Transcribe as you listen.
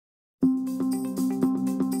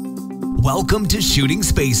Welcome to Shooting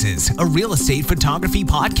Spaces, a real estate photography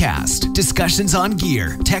podcast. Discussions on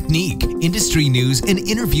gear, technique, industry news, and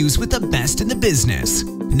interviews with the best in the business.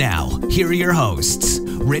 Now, here are your hosts,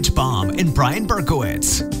 Rich Baum and Brian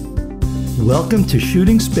Berkowitz. Welcome to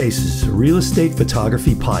Shooting Spaces, a real estate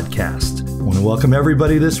photography podcast. I want to welcome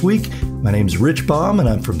everybody this week. My name is Rich Baum, and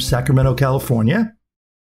I'm from Sacramento, California.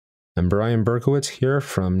 I'm Brian Berkowitz here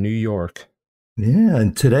from New York. Yeah,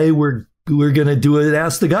 and today we're going to do it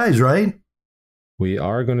Ask the Guys, right? We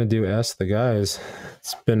are going to do Ask the Guys.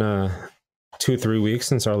 It's been 2-3 weeks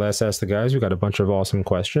since our last Ask the Guys. We got a bunch of awesome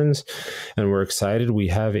questions, and we're excited. We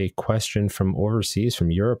have a question from overseas,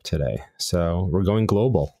 from Europe today. So we're going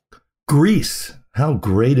global. Greece. How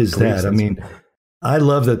great is that? I mean, I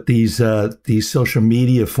love that these social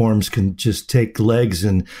media forums can just take legs,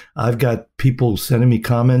 and I've got people sending me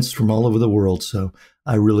comments from all over the world. So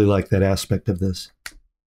I really like that aspect of this.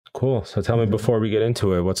 Cool. So tell me, before we get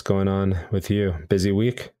into it, what's going on with you? Busy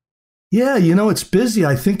week? Yeah, it's busy.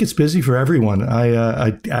 I think it's busy for everyone.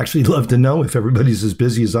 I'd actually love to know if everybody's as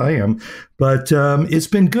busy as I am. But it's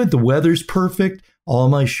been good. The weather's perfect. All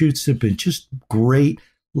my shoots have been just great.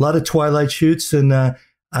 A lot of twilight shoots. And I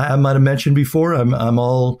might have mentioned before, I'm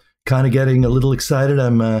all kind of getting a little excited.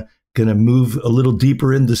 I'm going to move a little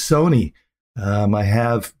deeper into Sony. I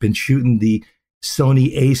have been shooting the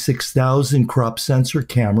Sony a6000 crop sensor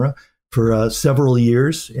camera for several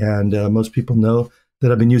years, and most people know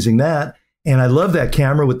that I've been using that. And I love that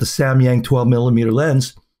camera with the Samyang 12mm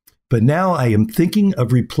lens. But now I am thinking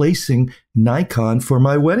of replacing Nikon for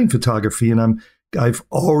my wedding photography, and I've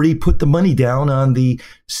already put the money down on the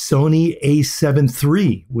Sony a7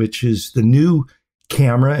 III, which is the new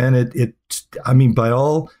camera, and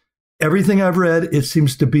by everything I've read, it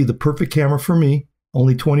seems to be the perfect camera for me.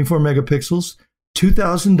 Only 24 megapixels.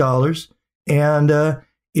 $2,000, and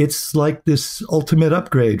it's like this ultimate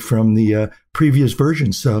upgrade from the previous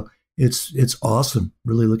version. So it's awesome.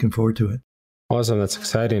 Really looking forward to it. Awesome. That's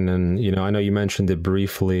exciting. And, I know you mentioned it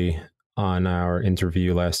briefly on our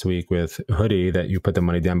interview last week with Hoodie that you put the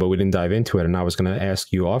money down, but we didn't dive into it. And I was going to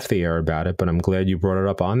ask you off the air about it, but I'm glad you brought it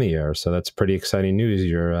up on the air. So that's pretty exciting news.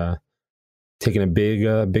 You're taking a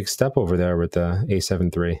big step over there with the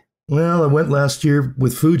a7 III. Well, I went last year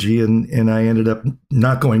with Fuji, and I ended up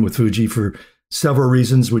not going with Fuji for several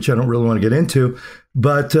reasons, which I don't really want to get into.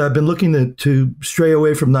 But I've been looking to stray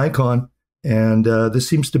away from Nikon, and this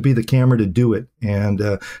seems to be the camera to do it. And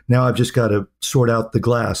now I've just got to sort out the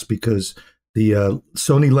glass, because the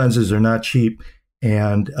Sony lenses are not cheap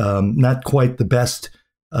and not quite the best.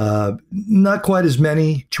 Not quite as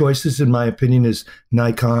many choices, in my opinion, as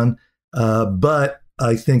Nikon, but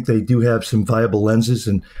I think they do have some viable lenses,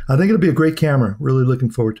 and I think it'll be a great camera. Really looking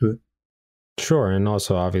forward to it. Sure. And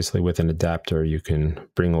also, obviously, with an adapter, you can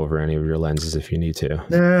bring over any of your lenses if you need to.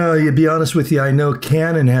 To be honest with you, I know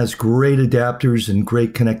Canon has great adapters and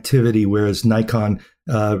great connectivity, whereas Nikon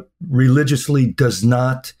religiously does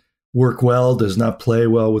not work well, does not play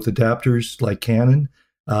well with adapters like Canon.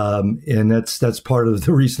 And that's part of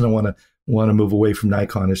the reason I want to move away from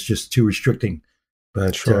Nikon. It's just too restricting.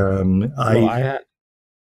 But sure.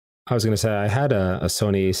 I was going to say, I had a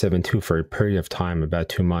Sony a7 II for a period of time, about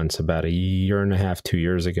 2 months, about 1.5 years, 2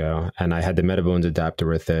 years ago. And I had the Metabones adapter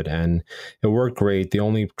with it, and it worked great. The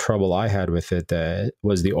only trouble I had with it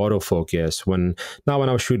was the autofocus. Not when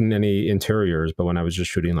I was shooting any interiors, but when I was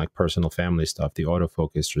just shooting like personal family stuff, the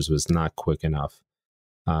autofocus just was not quick enough.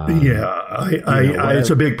 It's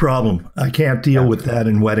a big problem. I can't deal with that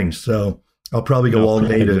in weddings. So I'll probably go all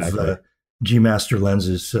native exactly. G Master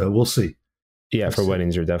lenses. So we'll see. Yeah, for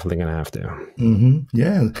weddings, you're definitely going to have to. Mm-hmm.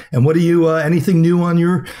 Yeah. And what do you, anything new on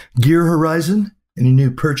your gear horizon? Any new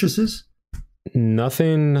purchases?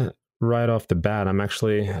 Nothing right off the bat.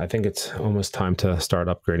 I think it's almost time to start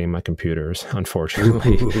upgrading my computers,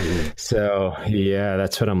 unfortunately. So yeah,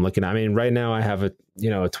 that's what I'm looking at. I mean, right now I have a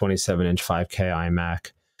 27-inch 5K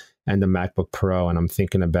iMac and the MacBook Pro, and I'm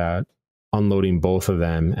thinking about unloading both of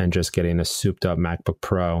them and just getting a souped up MacBook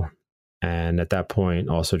Pro. And at that point,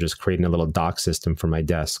 also just creating a little dock system for my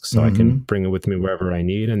desk, so I can bring it with me wherever I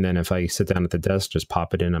need. And then if I sit down at the desk, just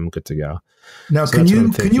pop it in, I'm good to go. Now, so can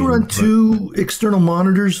you run two external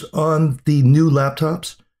monitors on the new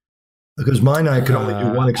laptops? Because mine, I can only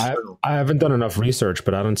do one external. I haven't done enough research,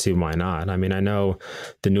 but I don't see why not. I mean, I know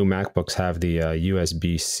the new MacBooks have the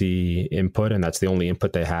USB-C input, and that's the only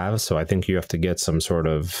input they have. So I think you have to get some sort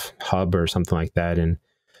of hub or something like that. And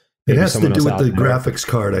it has to do with the graphics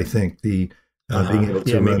card, I think. being able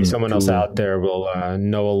to maybe someone else out there will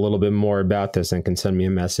know a little bit more about this and can send me a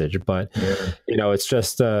message. But it's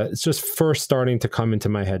just first starting to come into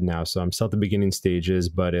my head now. So I'm still at the beginning stages,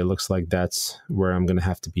 but it looks like that's where I'm going to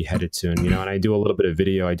have to be headed soon. And I do a little bit of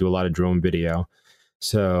video. I do a lot of drone video.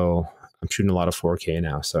 So I'm shooting a lot of 4K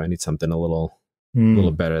now. So I need something a little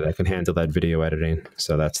better that can handle that video editing.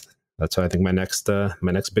 So that's why I think my next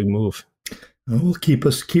big move. Well, keep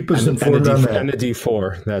us informed on that. And the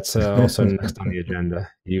D4, that's also next on the agenda.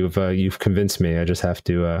 You've convinced me. I just have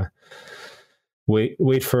to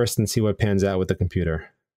wait first and see what pans out with the computer.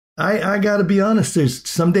 I got to be honest. There's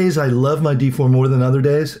some days I love my D4 more than other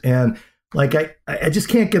days, and like I just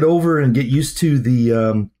can't get over and get used to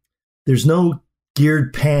the. There's no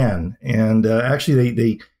geared pan, and actually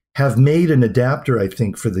they have made an adapter, I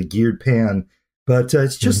think, for the geared pan, but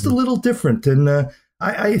it's just a little different. And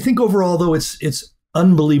I think overall, though, it's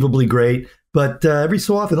unbelievably great. But every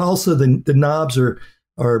so often, also the knobs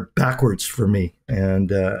are backwards for me,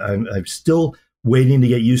 and I'm still waiting to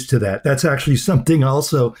get used to that. That's actually something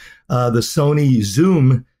also. The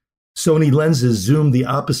Sony lenses zoom the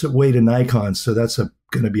opposite way to Nikon, so that's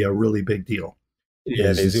going to be a really big deal.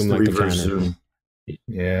 Yeah, they zoom like the Canon. Zoom.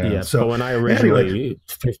 Yeah. So when I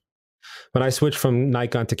when I switched from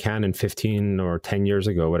Nikon to Canon 15 or 10 years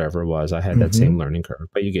ago, whatever it was, I had that same learning curve,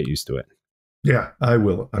 but you get used to it. Yeah, I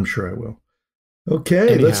will. I'm sure I will.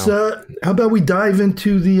 Okay, let's. How about we dive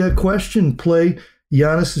into the question? Play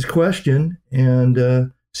Yannis's question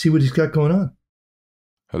and see what he's got going on.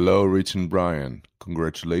 Hello, Rich and Brian.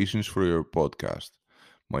 Congratulations for your podcast.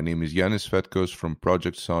 My name is Yannis Sfetkos from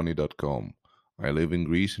ProjectSony.com. I live in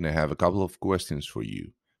Greece and I have a couple of questions for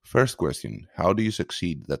you. First question, how do you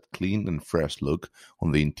succeed that clean and fresh look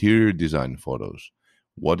on the interior design photos?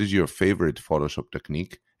 What is your favorite Photoshop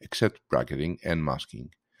technique except bracketing and masking?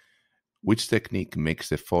 Which technique makes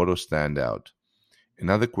the photo stand out?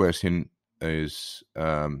 Another question is,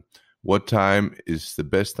 what time is the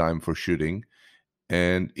best time for shooting?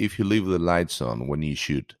 And if you leave the lights on when you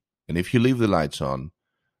shoot? And if you leave the lights on,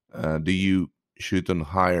 do you shoot on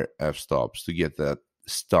higher f-stops to get that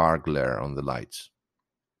star glare on the lights?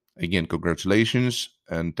 Again, congratulations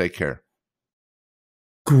and take care.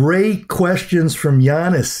 Great questions from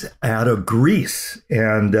Yannis out of Greece.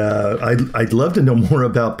 And I'd love to know more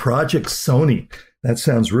about Project Sony. That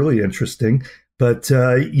sounds really interesting. But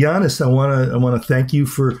Yannis, I want to thank you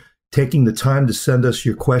for taking the time to send us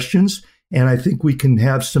your questions. And I think we can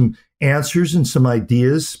have some answers and some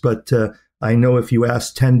ideas. But I know if you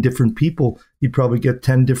ask 10 different people, you'd probably get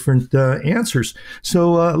 10 different answers.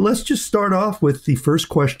 So let's just start off with the first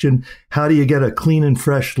question. How do you get a clean and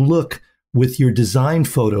fresh look with your design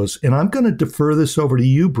photos? And I'm going to defer this over to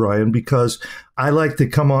you, Brian, because I like to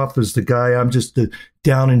come off as the guy, I'm just the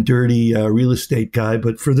down and dirty real estate guy.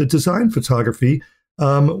 But for the design photography,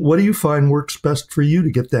 what do you find works best for you to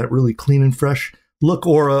get that really clean and fresh look,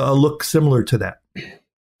 or a look similar to that?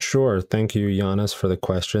 Sure. Thank you, Yannis, for the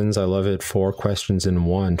questions. I love it. 4 questions in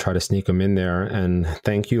one. Try to sneak them in there. And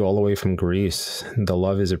thank you all the way from Greece. The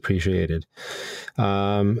love is appreciated.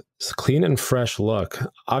 So clean and fresh look.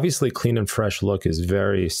 Obviously, clean and fresh look is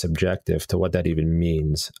very subjective to what that even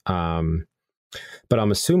means. But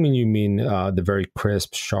I'm assuming you mean the very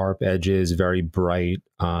crisp, sharp edges, very bright.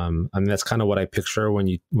 I mean, that's kind of what I picture when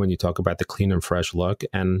you talk about the clean and fresh look.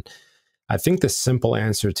 And I think the simple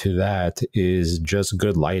answer to that is just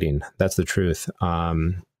good lighting. That's the truth.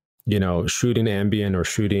 Shooting ambient or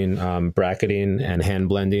shooting bracketing and hand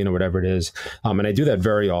blending or whatever it is. And I do that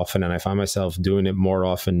very often, and I find myself doing it more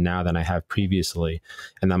often now than I have previously.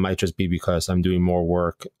 And that might just be because I'm doing more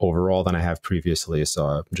work overall than I have previously. So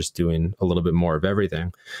I'm just doing a little bit more of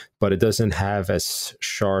everything. But it doesn't have as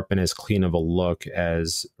sharp and as clean of a look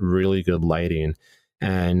as really good lighting.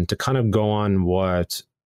 And to kind of go on what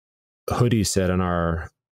Hoodie said on our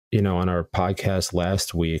podcast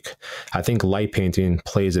last week, I think light painting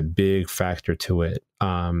plays a big factor to it.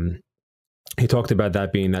 He talked about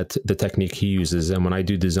that being the technique he uses. And when I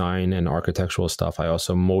do design and architectural stuff, I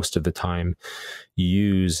also most of the time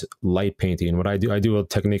use light painting. What I do a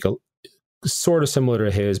technique sort of similar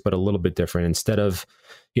to his, but a little bit different. Instead of,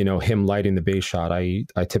 him lighting the base shot, I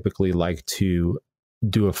typically like to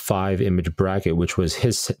do a 5-image bracket, which was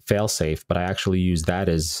his fail-safe, but I actually use that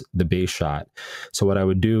as the base shot. So what I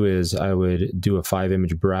would do is I would do a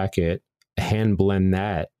 5-image bracket, hand blend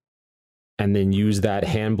that, and then use that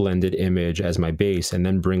hand blended image as my base, and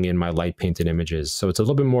then bring in my light painted images. So it's a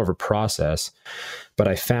little bit more of a process, but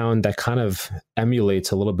I found that kind of emulates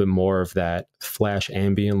a little bit more of that flash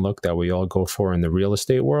ambient look that we all go for in the real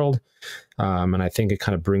estate world. And I think it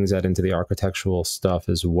kind of brings that into the architectural stuff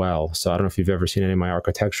as well. So I don't know if you've ever seen any of my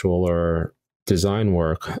architectural or design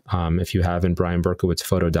work, if you haven't,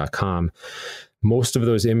 brianberkowitzphoto.com, most of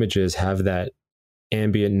those images have that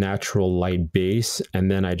ambient natural light base, and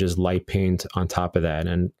then I just light paint on top of that.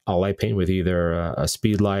 And I'll light paint with either a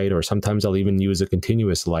speed light, or sometimes I'll even use a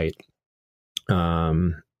continuous light.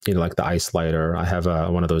 Like the ice lighter. I have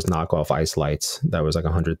one of those knockoff ice lights that was like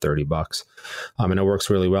 $130. And it works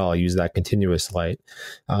really well. I use that continuous light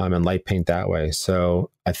and light paint that way. So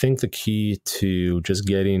I think the key to just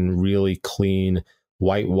getting really clean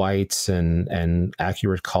whites and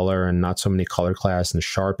accurate color, and not so many color class and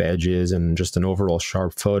sharp edges, and just an overall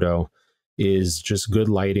sharp photo, is just good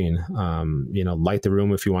lighting. Light the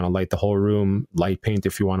room if you want to light the whole room, light paint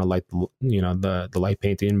if you want to light, the light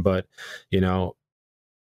painting. But,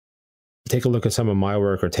 take a look at some of my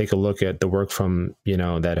work, or take a look at the work from,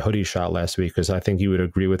 that hoodie shot last week, because I think you would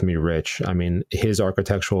agree with me, Rich. I mean, his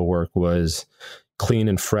architectural work was clean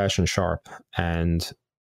and fresh and sharp. And,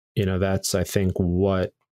 that's, I think,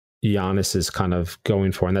 what Yannis is kind of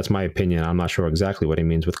going for. And that's my opinion. I'm not sure exactly what he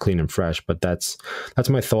means with clean and fresh, but that's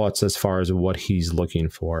my thoughts as far as what he's looking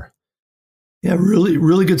for. Yeah, really,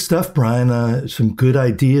 really good stuff, Brian. Some good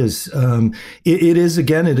ideas. It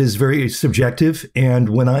is very subjective. And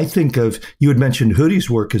when I think of, you had mentioned Hoodie's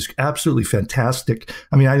work is absolutely fantastic.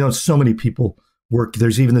 I mean, I know so many people work.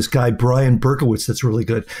 There's even this guy, Brian Berkowitz, that's really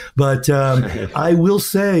good. But I will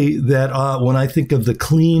say that when I think of the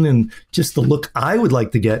clean and just the look I would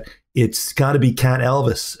like to get, it's got to be Kat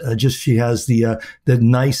Elvis. She has the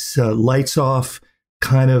nice lights off,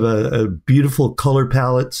 kind of a beautiful color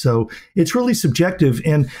palette. So it's really subjective.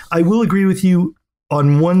 And I will agree with you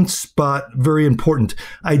on one spot, very important.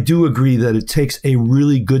 I do agree that it takes a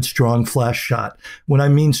really good, strong flash shot. When I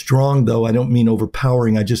mean strong, though, I don't mean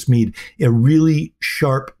overpowering. I just mean a really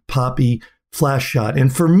sharp, poppy flash shot.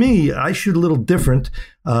 And for me, I shoot a little different.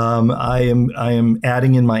 I am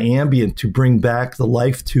adding in my ambient to bring back the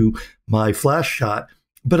life to my flash shot.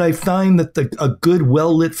 But I find that a good,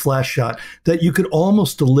 well-lit flash shot that you could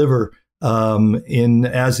almost deliver in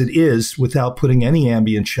as it is without putting any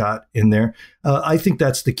ambient shot in there, I think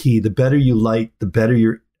that's the key. The better you light, the better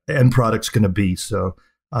your end product's going to be. So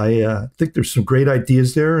I think there's some great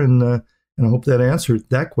ideas there, and I hope that answered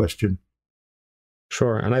that question.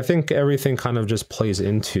 Sure. And I think everything kind of just plays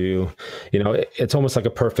into, it's almost like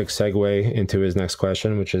a perfect segue into his next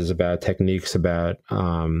question, which is about techniques, about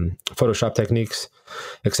Photoshop techniques,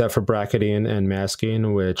 except for bracketing and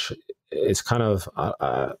masking, which is kind of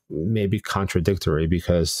maybe contradictory,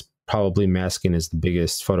 because probably masking is the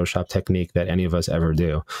biggest Photoshop technique that any of us ever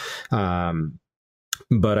do.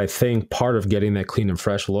 But I think part of getting that clean and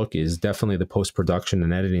fresh look is definitely the post-production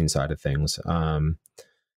and editing side of things.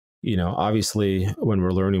 Obviously, when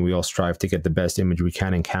we're learning, we all strive to get the best image we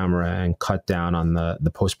can in camera and cut down on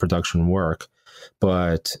the post-production work.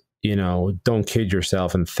 But, don't kid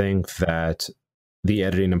yourself and think that the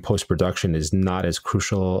editing and post-production is not as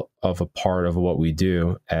crucial of a part of what we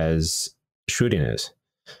do as shooting is.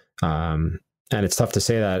 And it's tough to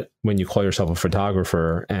say that when you call yourself a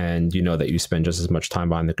photographer and you know that you spend just as much time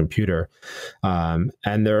behind the computer. And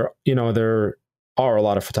there are a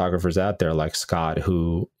lot of photographers out there like Scott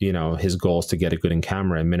who, his goal is to get it good in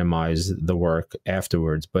camera and minimize the work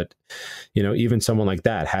afterwards. But, even someone like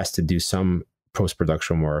that has to do some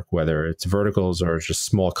post-production work, whether it's verticals or just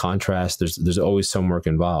small contrast. There's always some work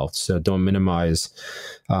involved. So don't minimize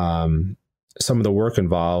some of the work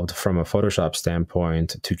involved from a Photoshop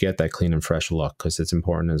standpoint to get that clean and fresh look, because it's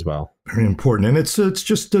important as well. Very important. And it's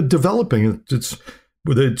just developing.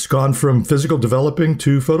 It's gone from physical developing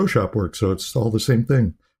to Photoshop work. So it's all the same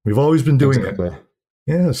thing. We've always been doing it.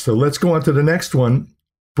 Yeah. So let's go on to the next one.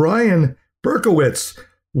 Brian Berkowitz,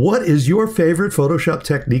 what is your favorite Photoshop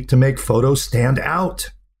technique to make photos stand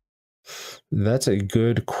out? That's a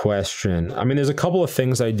good question. I mean, there's a couple of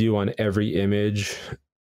things I do on every image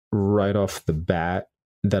right off the bat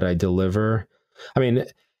that I deliver. I mean,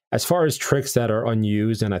 as far as tricks that are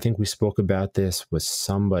unused, and I think we spoke about this with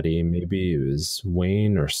somebody, maybe it was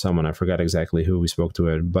Wayne or someone, I forgot exactly who we spoke to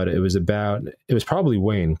it, but it was probably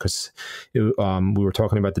Wayne, because we were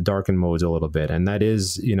talking about the darken modes a little bit. And that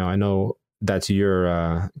is, I know that's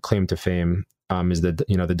your claim to fame, is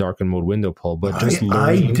the darken mode window pull, but just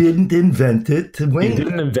I didn't invent it. Wayne, you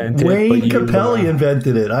didn't invent it. Wayne Capelli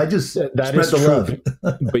invented it. I just spread the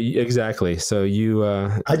love. But exactly. So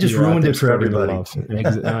I just ruined it for everybody.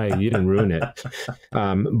 You didn't ruin it.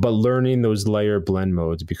 But learning those layer blend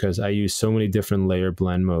modes, because I use so many different layer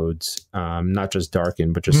blend modes, not just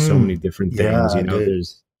darken, but just so many different things.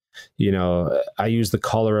 I use the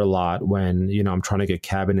color a lot when, I'm trying to get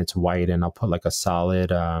cabinets white, and I'll put like a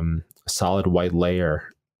solid white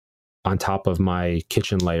layer on top of my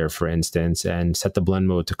kitchen layer, for instance, and set the blend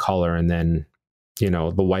mode to color, and then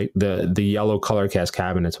the yellow color cast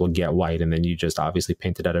cabinets will get white, and then you just obviously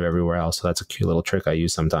paint it out of everywhere else. So that's a cute little trick I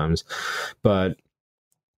use sometimes. But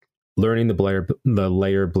learning the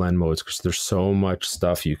layer blend modes, because there's so much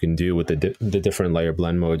stuff you can do with the different layer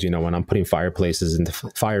blend modes. When I'm putting fires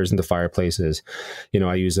into fireplaces,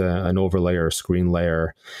 I use an overlay or a screen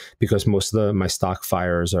layer, because most of my stock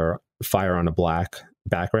fires are fire on a black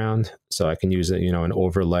background. So I can use an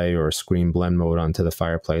overlay or a screen blend mode onto the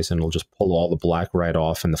fireplace, and it'll just pull all the black right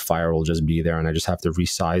off, and the fire will just be there. And I just have to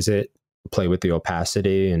resize it, play with the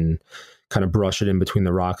opacity, and kind of brush it in between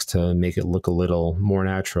the rocks to make it look a little more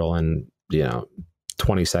natural. And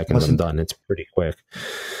 20 seconds, I'm done. It's pretty quick.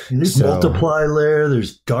 There's multiply layer,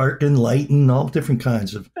 there's darken, lighten, all different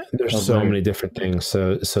kinds of. There's so many different things.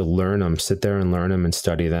 So learn them, sit there and learn them and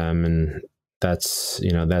study them, and that's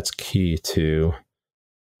key to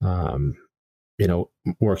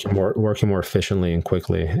working more efficiently and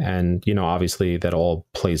quickly. And obviously that all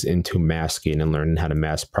plays into masking and learning how to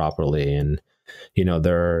mask properly. And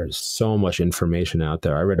there's so much information out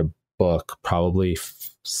there. I read a book probably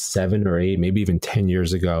 7 or 8, maybe even 10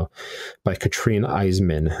 years ago, by Katrin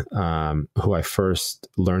Eismann, who I first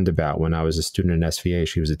learned about when I was a student in SVA.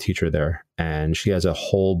 She was a teacher there, and she has a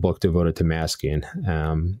whole book devoted to masking,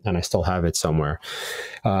 and I still have it somewhere.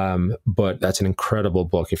 But that's an incredible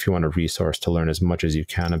book if you want a resource to learn as much as you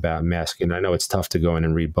can about masking. I know it's tough to go in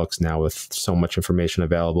and read books now with so much information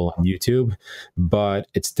available on YouTube, but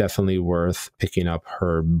it's definitely worth picking up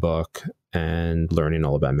her book and learning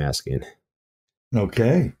all about masking.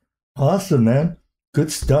 Okay. Awesome, man.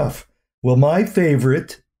 Good stuff. Well, my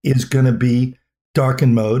favorite is going to be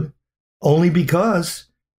darken mode, only because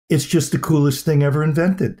it's just the coolest thing ever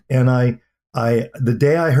invented. And the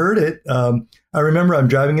day I heard it, I remember I'm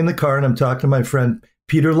driving in the car and I'm talking to my friend,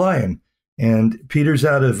 Peter Lyon, and Peter's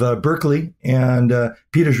out of Berkeley, and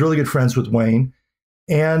Peter's really good friends with Wayne.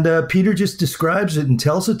 And Peter just describes it and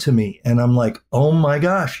tells it to me. And I'm like, oh my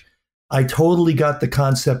gosh, I totally got the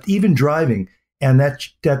concept, even driving. And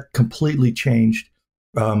that completely changed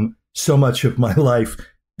so much of my life.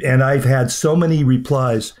 And I've had so many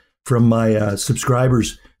replies from my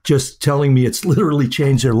subscribers just telling me it's literally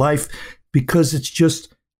changed their life, because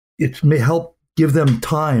it may help give them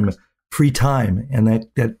free time, and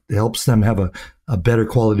that helps them have a better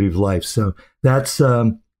quality of life. So that's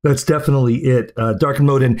definitely it. Darken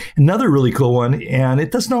mode. And another really cool one, and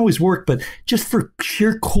it doesn't always work, but just for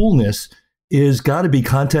sheer coolness, is got to be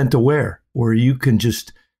content aware, where you can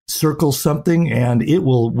just circle something and it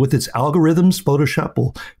will, with its algorithms, Photoshop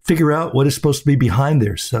will figure out what is supposed to be behind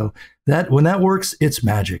there. So when that works, it's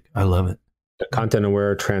magic. I love it. Content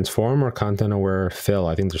aware transform or content aware fill?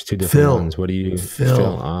 I think there's two different ones. What do you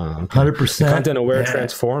fill? 100%. Content aware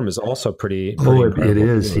transform is also pretty it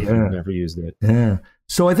is. Yeah. I've never used it. Yeah.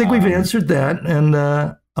 So I think we've answered that, and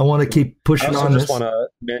I want to keep pushing on this. I just want to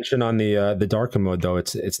mention on the darken mode, though,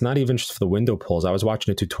 it's not even just for the window pulls. I was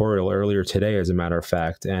watching a tutorial earlier today, as a matter of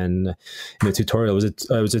fact, and in the tutorial, it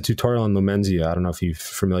was a tutorial on Lumenzia. I don't know if you're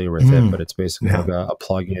familiar with it, but it's basically like a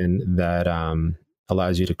plugin that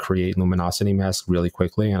allows you to create luminosity masks really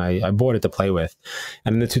quickly. And I bought it to play with.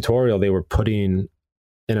 And in the tutorial, they were putting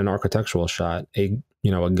in an architectural shot a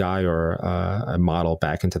guy or a model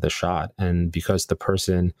back into the shot. And because the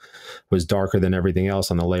person was darker than everything else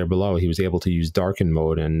on the layer below, he was able to use darken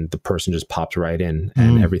mode, and the person just popped right in,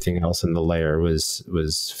 and everything else in the layer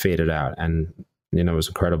was faded out. And it was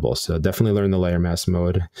incredible. So definitely learn the layer mask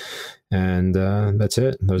mode, and that's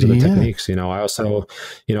it. Those are the techniques. I also,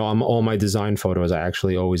 on all my design photos, I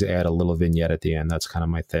actually always add a little vignette at the end. That's kind of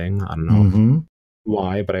my thing. I don't know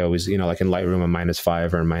why, but I always, like in Lightroom, I'm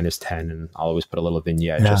 -5 or -10, and I'll always put a little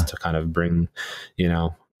vignette just to kind of bring,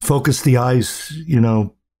 focus the eyes,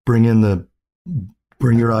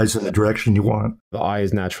 bring your eyes in the direction you want. The eye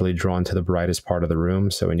is naturally drawn to the brightest part of the room.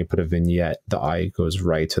 So when you put a vignette, the eye goes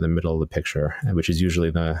right to the middle of the picture, which is usually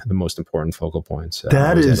the most important focal point. So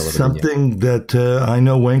that is something that I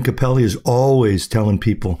know Wayne Capelli is always telling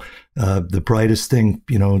people, the brightest thing,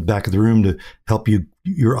 back of the room to help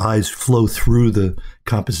your eyes flow through the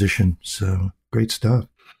composition. So great stuff.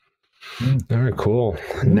 All right, cool.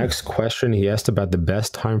 Next question. He asked about the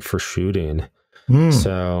best time for shooting.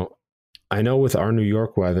 So I know with our New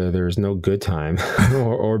York weather, there's no good time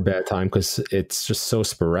or bad time, because it's just so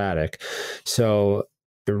sporadic. So,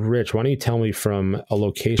 Rich, why don't you tell me, from a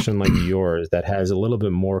location like yours that has a little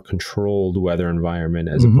bit more controlled weather environment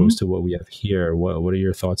as opposed to what we have here, what are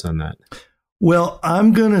your thoughts on that? Well,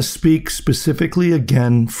 I'm going to speak specifically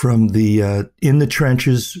again from the in the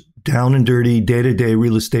trenches, down and dirty, day-to-day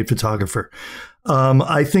real estate photographer.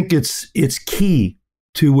 I think it's key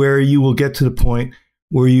to where you will get to the point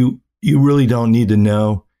where you really don't need to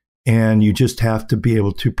know, and you just have to be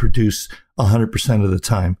able to produce 100% of the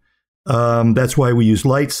time. That's why we use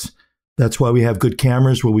lights. That's why we have good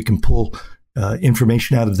cameras where we can pull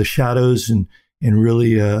information out of the shadows and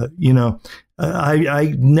really,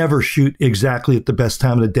 I never shoot exactly at the best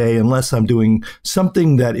time of the day unless I'm doing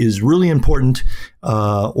something that is really important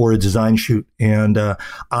or a design shoot. And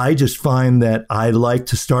I just find that I like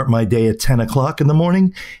to start my day at 10 o'clock in the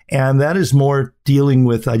morning. And that is more dealing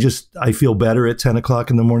with, I feel better at 10 o'clock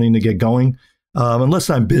in the morning to get going. Unless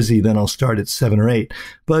I'm busy, then I'll start at 7 or 8.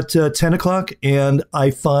 But 10 o'clock, and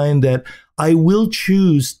I find that I will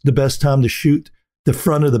choose the best time to shoot the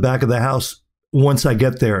front or the back of the house. Once I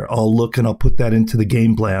get there, I'll look and I'll put that into the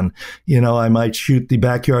game plan. I might shoot the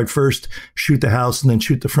backyard first, shoot the house, and then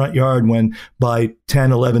shoot the front yard when by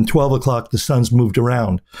 10, 11, 12 o'clock, the sun's moved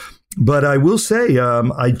around. But I will say,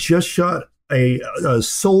 I just shot a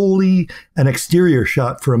solely an exterior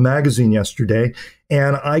shot for a magazine yesterday,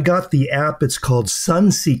 and I got the app. It's called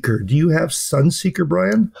Sunseeker. Do you have Sunseeker,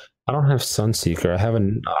 Brian? I don't have Sunseeker.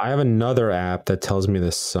 I have another app that tells me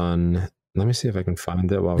the sun. Let me see if I can find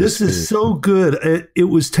it. This is so good. It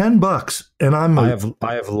was $10, and I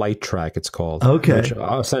have Light Track. It's called. Okay, which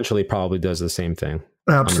essentially probably does the same thing.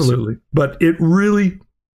 Absolutely, but it really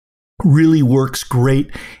works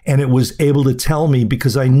great, and it was able to tell me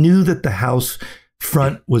because I knew that the house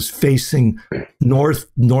front was facing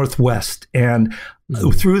northwest, and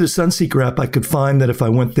through the Sunseeker app, I could find that if I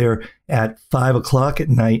went there at 5 o'clock at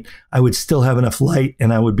night, I would still have enough light,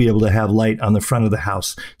 and I would be able to have light on the front of the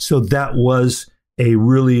house. So that was a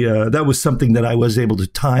really that was something that I was able to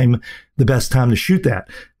time the best time to shoot that.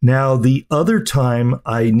 Now, the other time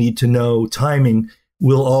I need to know timing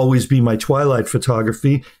will always be my twilight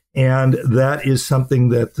photography. And that is something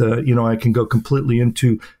that, I can go completely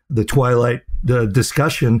into the twilight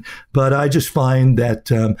discussion, but I just find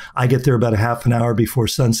that I get there about a half an hour before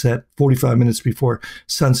sunset, 45 minutes before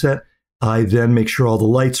sunset. I then make sure all the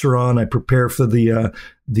lights are on. I prepare for the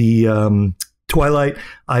twilight.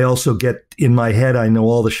 I also get in my head, I know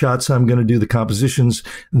all the shots I'm going to do, the compositions.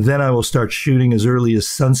 Then I will start shooting as early as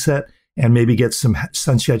sunset and maybe get some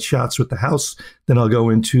sunset shots with the house. Then I'll go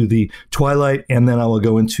into the twilight, and then I will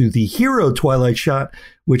go into the hero twilight shot,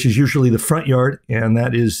 which is usually the front yard. And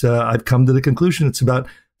that is, I've come to the conclusion, it's about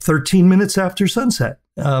 13 minutes after sunset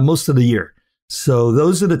most of the year. So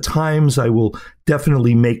those are the times I will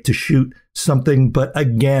definitely make to shoot something. But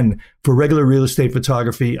again, for regular real estate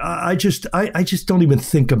photography, I just don't even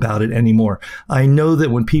think about it anymore. I know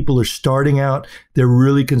that when people are starting out, they're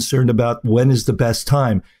really concerned about when is the best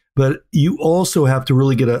time. But you also have to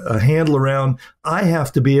really get a handle around. I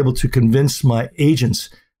have to be able to convince my agents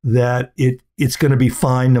that it's going to be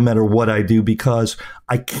fine no matter what I do, because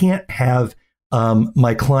I can't have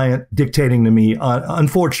my client dictating to me,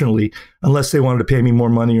 unfortunately, unless they wanted to pay me more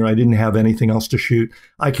money or I didn't have anything else to shoot.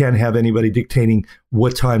 I can't have anybody dictating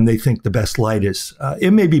what time they think the best light is.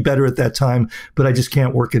 It may be better at that time, but I just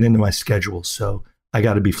can't work it into my schedule. So I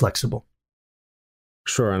got to be flexible.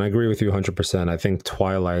 Sure, and I agree with you 100%. I think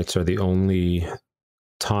twilights are the only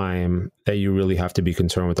time that you really have to be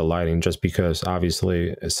concerned with the lighting, just because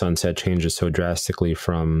obviously sunset changes so drastically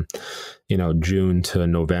from, June to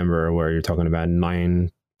November, where you're talking about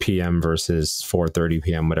 9 p.m. versus 4:30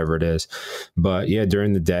 p.m., whatever it is. But yeah,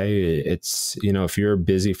 during the day, it's, if you're a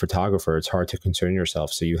busy photographer, it's hard to concern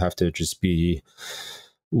yourself. So you have to just be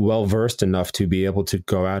well-versed enough to be able to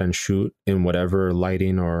go out and shoot in whatever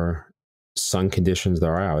lighting or sun conditions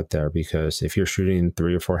there are out there, because if you're shooting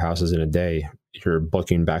 3 or 4 houses in a day, you're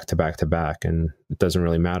booking back to back to back, and it doesn't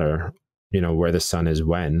really matter, where the sun is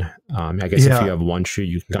when. I guess if you have one shoot,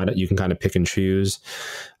 you can kind of pick and choose.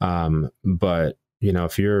 But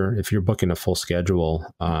if you're booking a full schedule,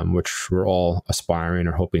 which we're all aspiring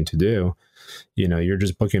or hoping to do, you're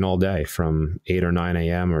just booking all day from 8 or 9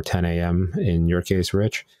 a.m. or 10 a.m. in your case,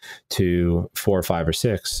 Rich, to 4 or 5 or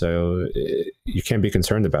 6. So you can't be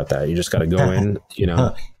concerned about that. You just got to go in,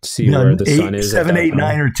 see where the sun is. 7, 8,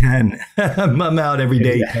 9, or 10. I'm out every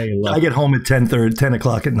day. I get home at 10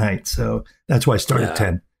 o'clock at night. So that's why I start at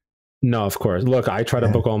 10. No, of course. Look, I try to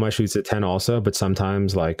book all my shoots at 10 also, but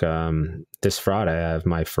sometimes like this Friday, I have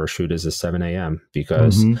my first shoot is at 7 a.m.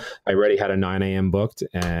 because I already had a 9 a.m. booked,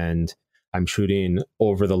 and I'm shooting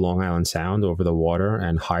over the Long Island Sound, over the water,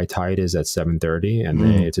 and high tide is at 7:30, and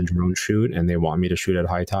it's a drone shoot, and they want me to shoot at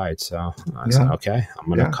high tide. So I said, okay, I'm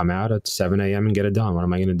going to come out at 7 a.m. and get it done. What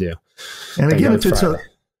am I going to do? And again, if it's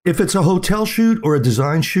if it's a hotel shoot or a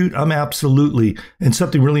design shoot, I'm absolutely, and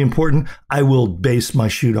something really important, I will base my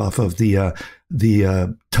shoot off of the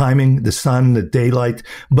timing, the sun, the daylight.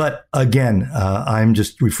 But again, I'm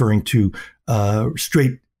just referring to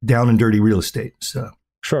straight down and dirty real estate. So.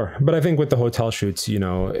 Sure. But I think with the hotel shoots,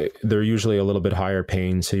 they're usually a little bit higher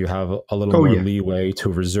paying. So you have a little more leeway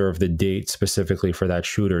to reserve the date specifically for that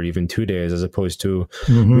shoot, or even 2 days, as opposed to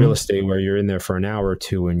real estate where you're in there for an hour or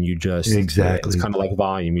two and you just, exactly. It's kind of like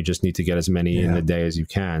volume. You just need to get as many in the day as you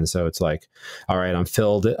can. So it's like, all right, I'm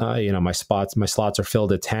filled, my slots are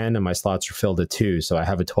filled at 10 and my slots are filled at 2. So I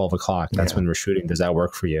have at 12 o'clock. That's when we're shooting. Does that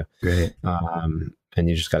work for you? Great. And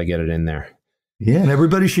you just got to get it in there. Yeah, and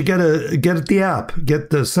everybody should get the app, get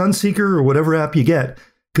the Sunseeker or whatever app you get,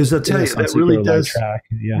 because I'll tell you that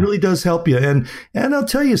really does help you. And I'll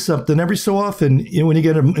tell you something. Every so often, when you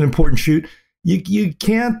get an important shoot, you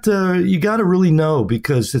can't you got to really know,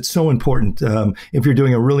 because it's so important. If you're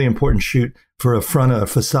doing a really important shoot for a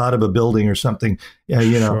facade of a building or something,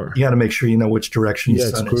 you got to make sure you know which direction. Yeah,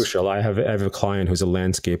 it's crucial. I have a client who's a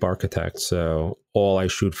landscape architect, so all I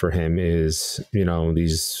shoot for him is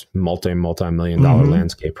these multi-million dollar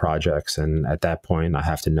landscape projects, and at that point, I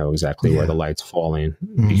have to know exactly where the light's falling,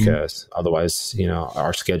 because otherwise,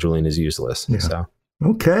 our scheduling is useless. Yeah. So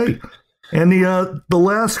okay. And the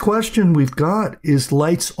last question we've got is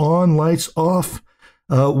lights on, lights off.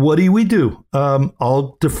 What do we do?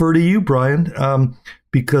 I'll defer to you, Brian,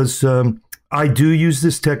 because I do use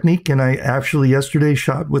this technique, and I actually yesterday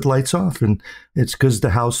shot with lights off, and it's because the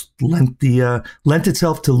house lent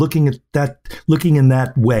itself to looking in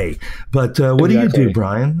that way. But what do you do,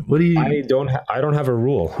 Brian? What do you? I don't have a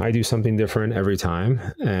rule. I do something different every time,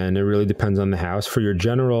 and it really depends on the house. For your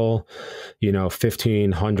general,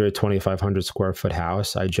 1,500, 2,500 square foot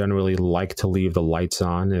house, I generally like to leave the lights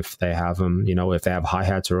on if they have them. If they have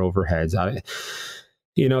hi-hats or overheads.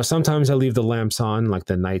 Sometimes I leave the lamps on, like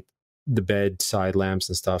the bedside lamps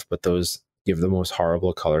and stuff, but those give the most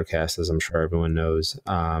horrible color cast, as I'm sure everyone knows.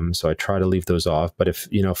 So I try to leave those off. But if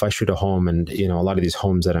I shoot a home, and a lot of these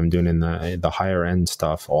homes that I'm doing in the higher end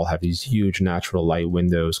stuff all have these huge natural light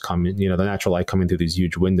windows coming, the natural light coming through these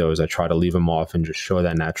huge windows, I try to leave them off and just show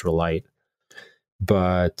that natural light.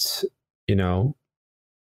 But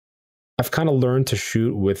I've kind of learned to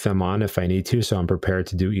shoot with them on if I need to, so I'm prepared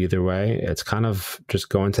to do either way. It's kind of just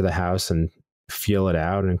go into the house and feel it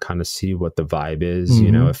out and kind of see what the vibe is.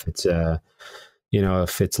 If it's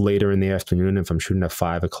if it's later in the afternoon, if I'm shooting at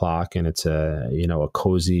 5 o'clock and it's a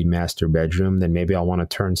cozy master bedroom, then maybe I'll want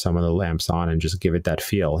to turn some of the lamps on and just give it that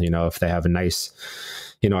feel. If they have a nice,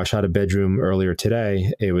 I shot a bedroom earlier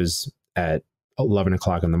today. It was at 11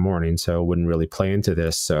 o'clock in the morning, so it wouldn't really play into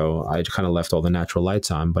this. So I kind of left all the natural lights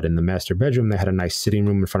on. But in the master bedroom, they had a nice sitting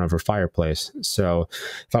room in front of her fireplace. So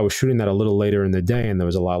if I was shooting that a little later in the day and there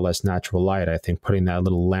was a lot less natural light, I think putting that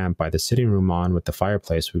little lamp by the sitting room on with the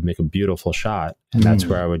fireplace would make a beautiful shot. And that's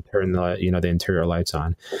where I would turn the interior lights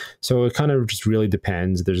on. So it kind of just really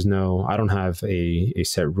depends. I don't have a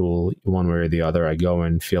set rule one way or the other. I go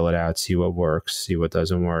and feel it out, see what works, see what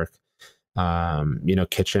doesn't work.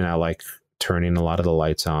 Kitchen, I like turning a lot of the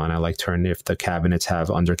lights on. I like turning, if the cabinets have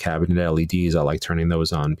under cabinet LEDs, I like turning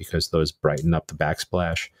those on because those brighten up the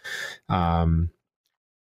backsplash.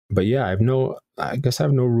 But yeah, I guess I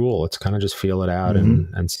have no rule. It's kind of just feel it out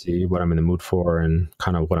and see what I'm in the mood for and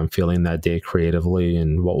kind of what I'm feeling that day creatively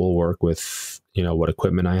and what will work with, what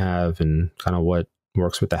equipment I have and kind of what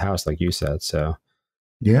works with the house, like you said. So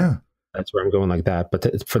yeah, that's where I'm going like that.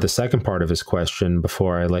 But for the second part of his question,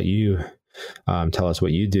 before I let you tell us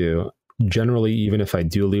what you do, generally, even if I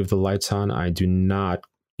do leave the lights on, I do not,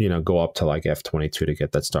 go up to like F22 to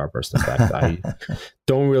get that starburst effect. I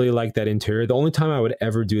don't really like that interior. The only time I would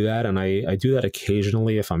ever do that, and I do that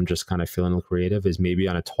occasionally if I'm just kind of feeling creative, is maybe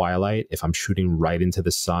on a twilight, if I'm shooting right into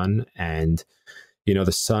the sun and the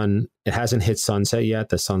sun, it hasn't hit sunset yet.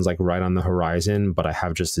 The sun's like right on the horizon, but I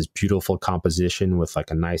have just this beautiful composition with like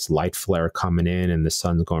a nice light flare coming in and the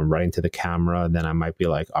sun's going right into the camera. Then I might be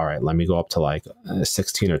like, all right, let me go up to like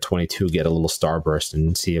 16 or 22, get a little starburst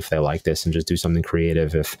and see if they like this and just do something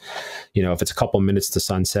creative. If it's a couple minutes to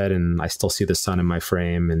sunset and I still see the sun in my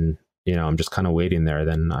frame and, I'm just kind of waiting there,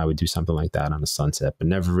 then I would do something like that on a sunset, but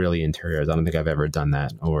never really interiors. I don't think I've ever done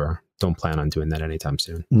that or don't plan on doing that anytime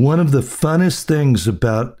soon. One of the funnest things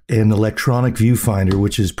about an electronic viewfinder,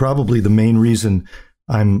 which is probably the main reason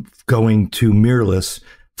I'm going to mirrorless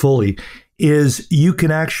fully, is you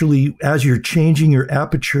can actually, as you're changing your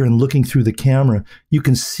aperture and looking through the camera, you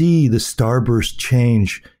can see the starburst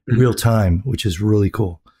change real time, which is really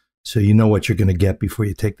cool. So you know what you're going to get before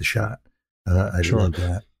you take the shot. I love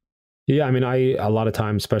that. Yeah, I mean, a lot of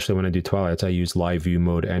times, especially when I do twilights, I use live view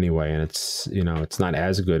mode anyway, and it's it's not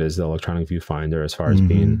as good as the electronic viewfinder as far as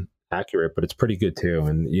being accurate, but it's pretty good too.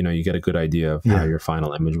 And you get a good idea of how your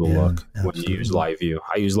final image will look when you use live view.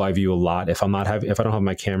 I use live view a lot if if I don't have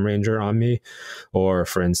my cam ranger on me, or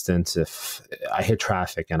for instance, if I hit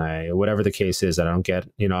traffic and whatever the case is, that I don't get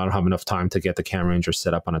I don't have enough time to get the cam ranger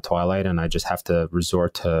set up on a twilight, and I just have to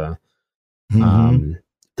resort to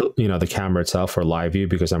the camera itself for live view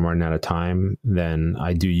because I'm running out of time, then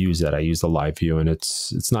I do use that. I use the live view, and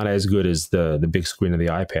it's not as good as the big screen of the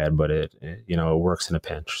iPad, but it works in a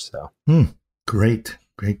pinch. So great.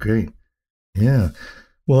 Yeah.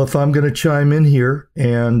 Well, if I'm going to chime in here,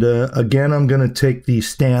 and again, I'm going to take the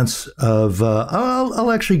stance of I'll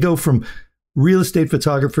actually go from real estate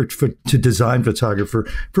photographer to design photographer.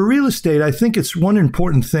 For real estate, I think it's one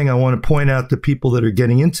important thing I want to point out to people that are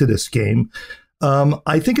getting into this game.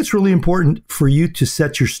 I think it's really important for you to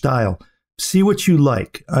set your style. See what you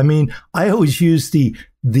like. I mean, I always use the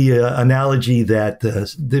analogy that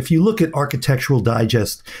if you look at Architectural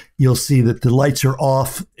Digest, you'll see that the lights are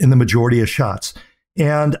off in the majority of shots.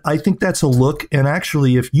 And I think that's a look. And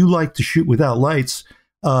actually, if you like to shoot without lights,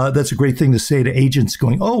 that's a great thing to say to agents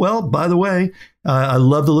going, oh, well, by the way, I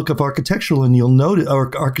love the look of Architectural, and you'll notice,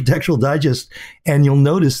 or Architectural Digest, and you'll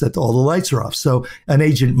notice that all the lights are off. So an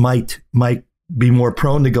agent might be more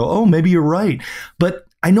prone to go, oh, maybe you're right. But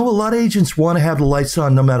I know a lot of agents want to have the lights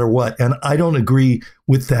on no matter what, and I don't agree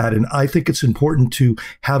with that. And I think it's important to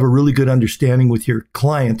have a really good understanding with your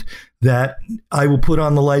client that I will put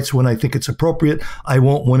on the lights when I think it's appropriate. I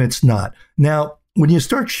won't when it's not. Now, when you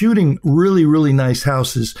start shooting really, really nice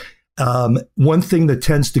houses, one thing that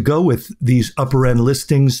tends to go with these upper end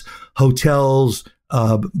listings, hotels,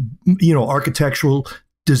 architectural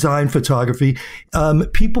design photography,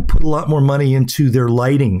 people put a lot more money into their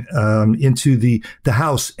lighting, into the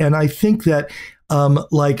house. And I think that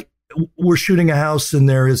we're shooting a house and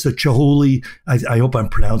there is a Chihuly, I hope I'm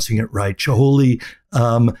pronouncing it right, Chihuly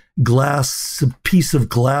piece of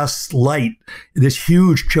glass light, this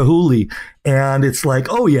huge Chihuly. And it's like,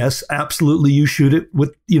 oh yes, absolutely. You shoot it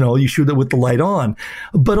with the light on.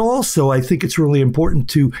 But also I think it's really important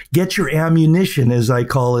to get your ammunition, as I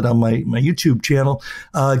call it on my YouTube channel,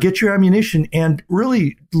 get your ammunition and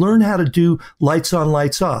really learn how to do lights on,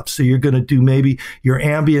 lights off. So you're going to do maybe your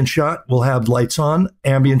ambient shot will have lights on,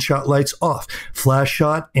 ambient shot, lights off, flash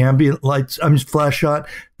shot, ambient lights, flash shot,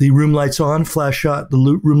 the room lights on, flash shot,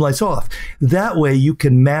 the room lights off. That way you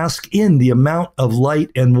can mask in the amount of light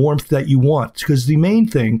and warmth that you want. Because the main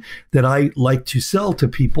thing that I like to sell to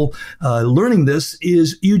people learning this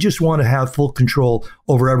is you just want to have full control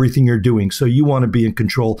over everything you're doing. So you want to be in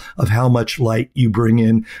control of how much light you bring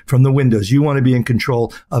in from the windows. You want to be in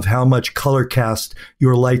control of how much color cast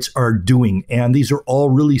your lights are doing. And these are all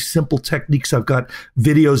really simple techniques. I've got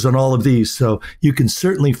videos on all of these. So you can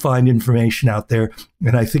certainly find information out there.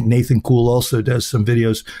 And I think Nathan Kuhl also does some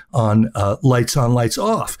videos on lights on, lights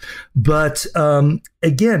off. But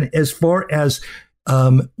again, as far as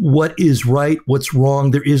what is right, what's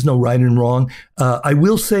wrong, there is no right and wrong. I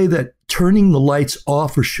will say that turning the lights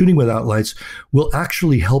off or shooting without lights will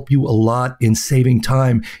actually help you a lot in saving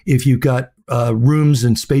time if you've got rooms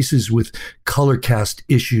and spaces with color cast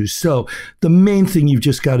issues. So the main thing you've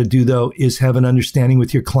just got to do, though, is have an understanding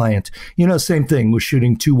with your client. Same thing with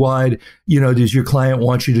shooting too wide. Does your client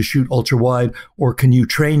want you to shoot ultra wide, or can you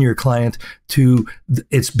train your client to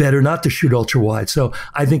it's better not to shoot ultra wide? So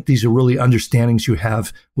I think these are really understandings you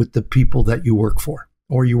have with the people that you work for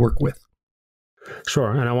or you work with. Sure.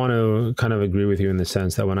 And I want to kind of agree with you in the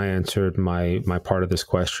sense that when I answered my part of this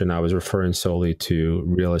question, I was referring solely to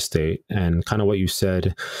real estate, and kind of what you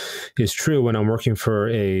said is true. When I'm working for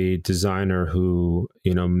a designer who,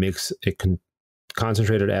 makes a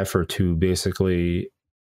concentrated effort to basically,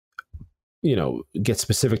 get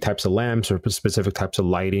specific types of lamps or specific types of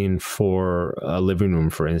lighting for a living room,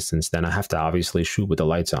 for instance, then I have to obviously shoot with the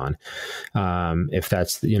lights on. If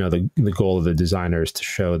that's, the goal of the designer is to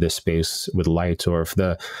show this space with lights, or if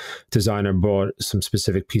the designer bought some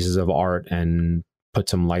specific pieces of art and put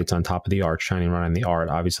some lights on top of the art, shining right on the art,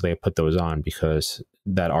 obviously I put those on because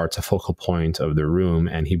that art's a focal point of the room,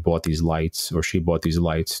 and he bought these lights or she bought these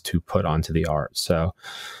lights to put onto the art. So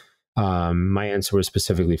my answer was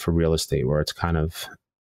specifically for real estate, where it's kind of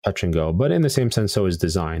touch and go, but in the same sense, so is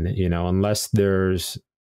design. Unless the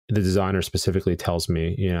designer specifically tells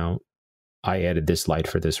me, I added this light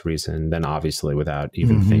for this reason, then obviously without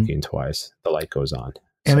even thinking twice, the light goes on.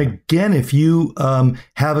 And again, if you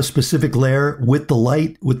have a specific layer with the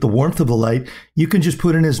light, with the warmth of the light, you can just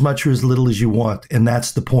put in as much or as little as you want. And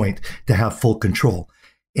that's the point, to have full control.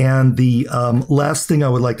 And the last thing I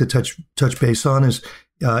would like to touch base on is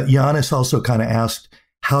Yannis also kind of asked,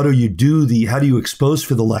 how do you expose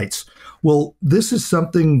for the lights? Well, this is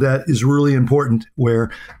something that is really important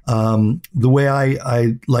where the way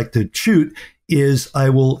I like to shoot is I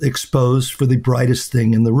will expose for the brightest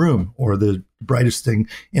thing in the room or the brightest thing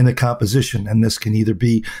in the composition. And this can either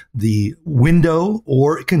be the window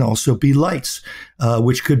or it can also be lights,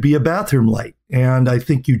 which could be a bathroom light. And I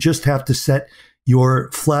think you just have to set your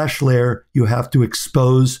flash layer, you have to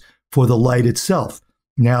expose for the light itself.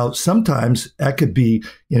 Now, sometimes that could be,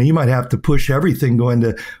 you might have to push everything going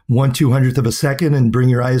to 1/200th of a second and bring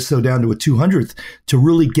your ISO down to a 200th to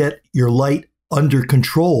really get your light under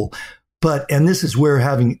control. And this is where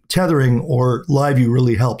having tethering or live view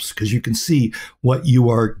really helps because you can see what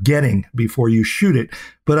you are getting before you shoot it.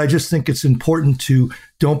 But I just think it's important to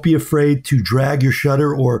don't be afraid to drag your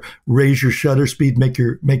shutter or raise your shutter speed, make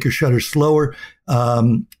your shutter slower.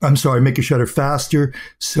 Make your shutter faster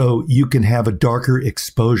so you can have a darker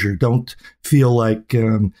exposure. Don't feel like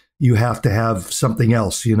you have to have something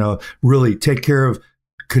else, really take care of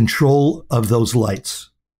control of those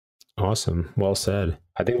lights. Awesome. Well said.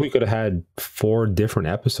 I think we could have had 4 different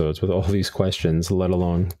episodes with all these questions, let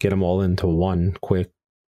alone get them all into one quick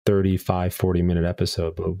 35, 40-minute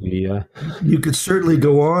episode. But you could certainly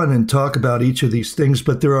go on and talk about each of these things,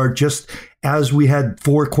 but there are just, as we had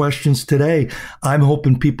 4 questions today, I'm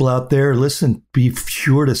hoping people out there, listen, be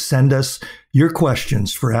sure to send us your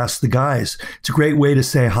questions for Ask the Guys. It's a great way to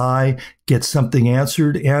say hi, get something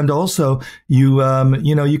answered, and also you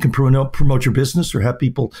can promote your business or have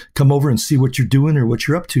people come over and see what you're doing or what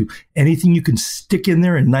you're up to. Anything you can stick in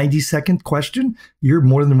there, a 90-second question, you're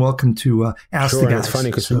more than welcome to ask the guys. It's funny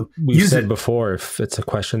because we've said before, if it's a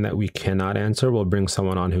question that we cannot answer, we'll bring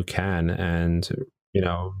someone on who can. And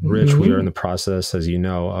Rich, we are in the process, as you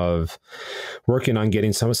know, of working on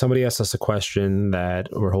getting somebody asked us a question that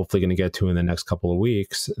we're hopefully going to get to in the next couple of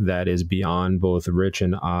weeks that is beyond both Rich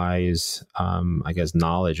and I's,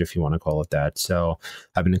 knowledge, if you want to call it that. So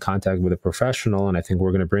I've been in contact with a professional, and I think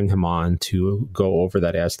we're going to bring him on to go over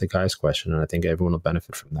that Ask the Guys question, and I think everyone will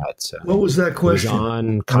benefit from that. So what was that question? It was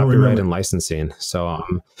on copyright and licensing. So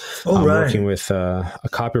I'm working with a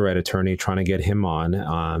copyright attorney trying to get him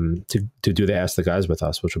on to do the Ask the Guys with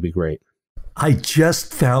us, which will be great. I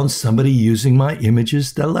just found somebody using my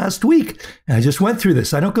images the last week. And I just went through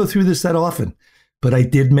this. I don't go through this that often, but I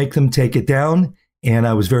did make them take it down, and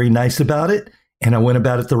I was very nice about it, and I went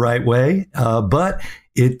about it the right way. But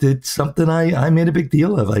it did something I made a big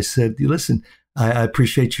deal of. I said, listen, I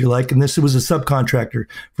appreciate you liking this. It was a subcontractor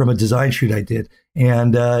from a design shoot I did,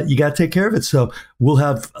 and you got to take care of it. So we'll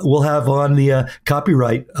have on the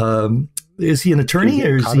copyright. Is he an attorney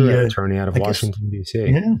or is he an attorney out of Washington, D.C.?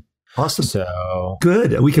 Yeah. Awesome. So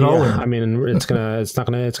good. We can all learn. I mean, it's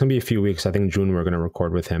gonna be a few weeks. I think June we're gonna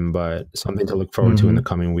record with him, but something to look forward to in the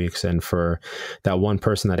coming weeks. And for that one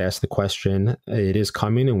person that asked the question, it is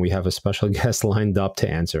coming, and we have a special guest lined up to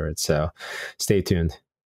answer it. So stay tuned.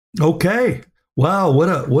 Okay. Wow.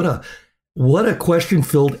 What a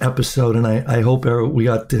question-filled episode, and I hope we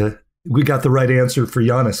got the right answer for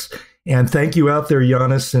Yannis. And thank you out there,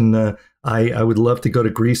 Yannis. And I would love to go to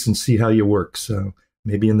Greece and see how you work. So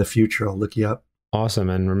maybe in the future, I'll look you up. Awesome.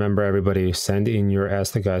 And remember, everybody, send in your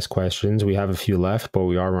Ask the Guys questions. We have a few left, but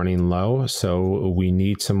we are running low. So we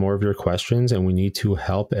need some more of your questions, and we need to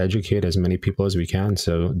help educate as many people as we can.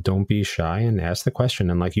 So don't be shy and ask the question.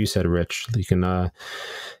 And like you said, Rich, you can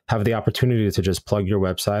have the opportunity to just plug your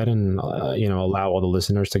website and allow all the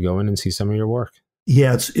listeners to go in and see some of your work.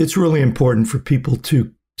 Yeah, it's really important for people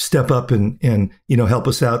to step up and help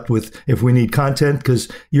us out with if we need content, because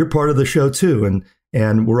you're part of the show too,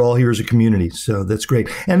 and we're all here as a community. So that's great.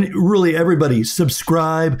 And really, everybody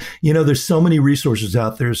subscribe. There's so many resources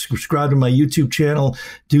out there. Subscribe to my YouTube channel.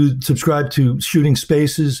 Subscribe to Shooting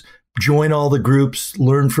Spaces. Join all the groups.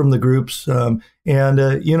 Learn from the groups.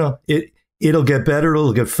 It'll get better.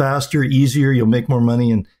 It'll get faster, easier. You'll make more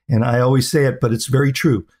money. And I always say it, but it's very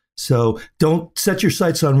true. So don't set your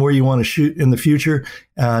sights on where you want to shoot in the future,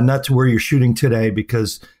 not to where you're shooting today,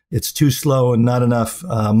 because it's too slow and not enough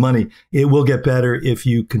money. It will get better if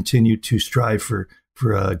you continue to strive for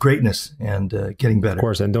greatness and getting better. Of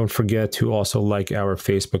course, and don't forget to also like our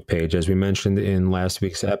Facebook page. As we mentioned in last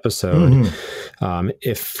week's episode,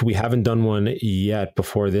 if we haven't done one yet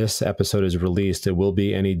before this episode is released, it will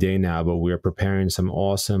be any day now, but we are preparing some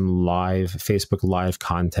awesome Facebook Live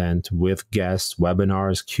content with guests,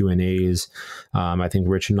 webinars, Q&As. I think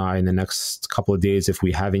Rich and I, in the next couple of days, if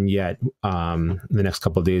we haven't yet, the next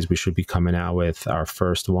couple of days, we should be coming out with our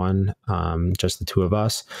first one, just the two of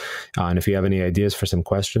us. And if you have any ideas for some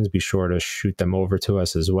questions, be sure to shoot them over to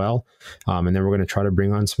us as well. And then we're going to try to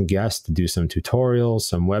bring on some guests to do some tutorials,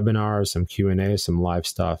 some webinars, some Q&A, some live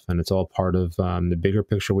stuff. And it's all part of the bigger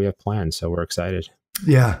picture we have planned. So we're excited.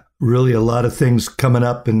 Yeah, really a lot of things coming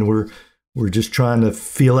up, and we're just trying to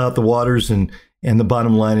feel out the waters, and the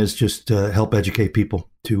bottom line is just help educate people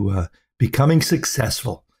to becoming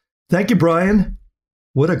successful. Thank you, Brian.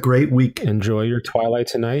 What a great week. Enjoy your twilight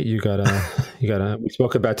tonight. We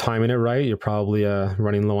spoke about timing it right. You're probably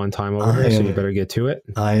running low on time over here, so you better get to it.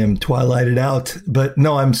 I am twilighted out, but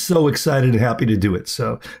no, I'm so excited and happy to do it.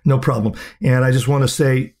 So no problem. And I just want to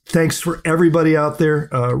say thanks for everybody out there.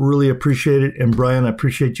 Really appreciate it. And Brian, I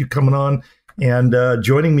appreciate you coming on and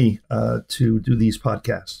joining me to do these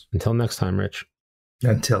podcasts. Until next time, Rich.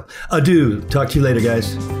 Adieu. Talk to you later,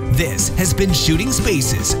 guys. This has been Shooting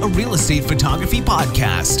Spaces, a real estate photography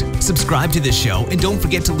podcast. Subscribe to this show and don't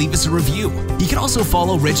forget to leave us a review. You can also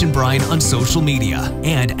follow Rich and Brian on social media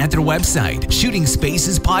and at their website,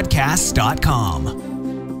 shootingspacespodcast.com.